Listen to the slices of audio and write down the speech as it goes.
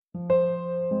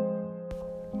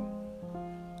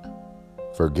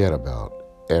Forget about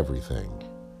everything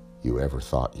you ever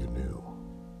thought you knew.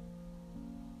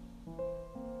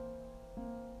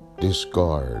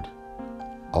 Discard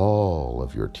all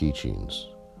of your teachings.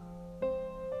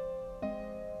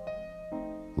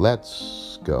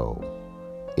 Let's go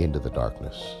into the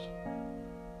darkness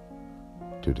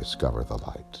to discover the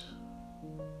light.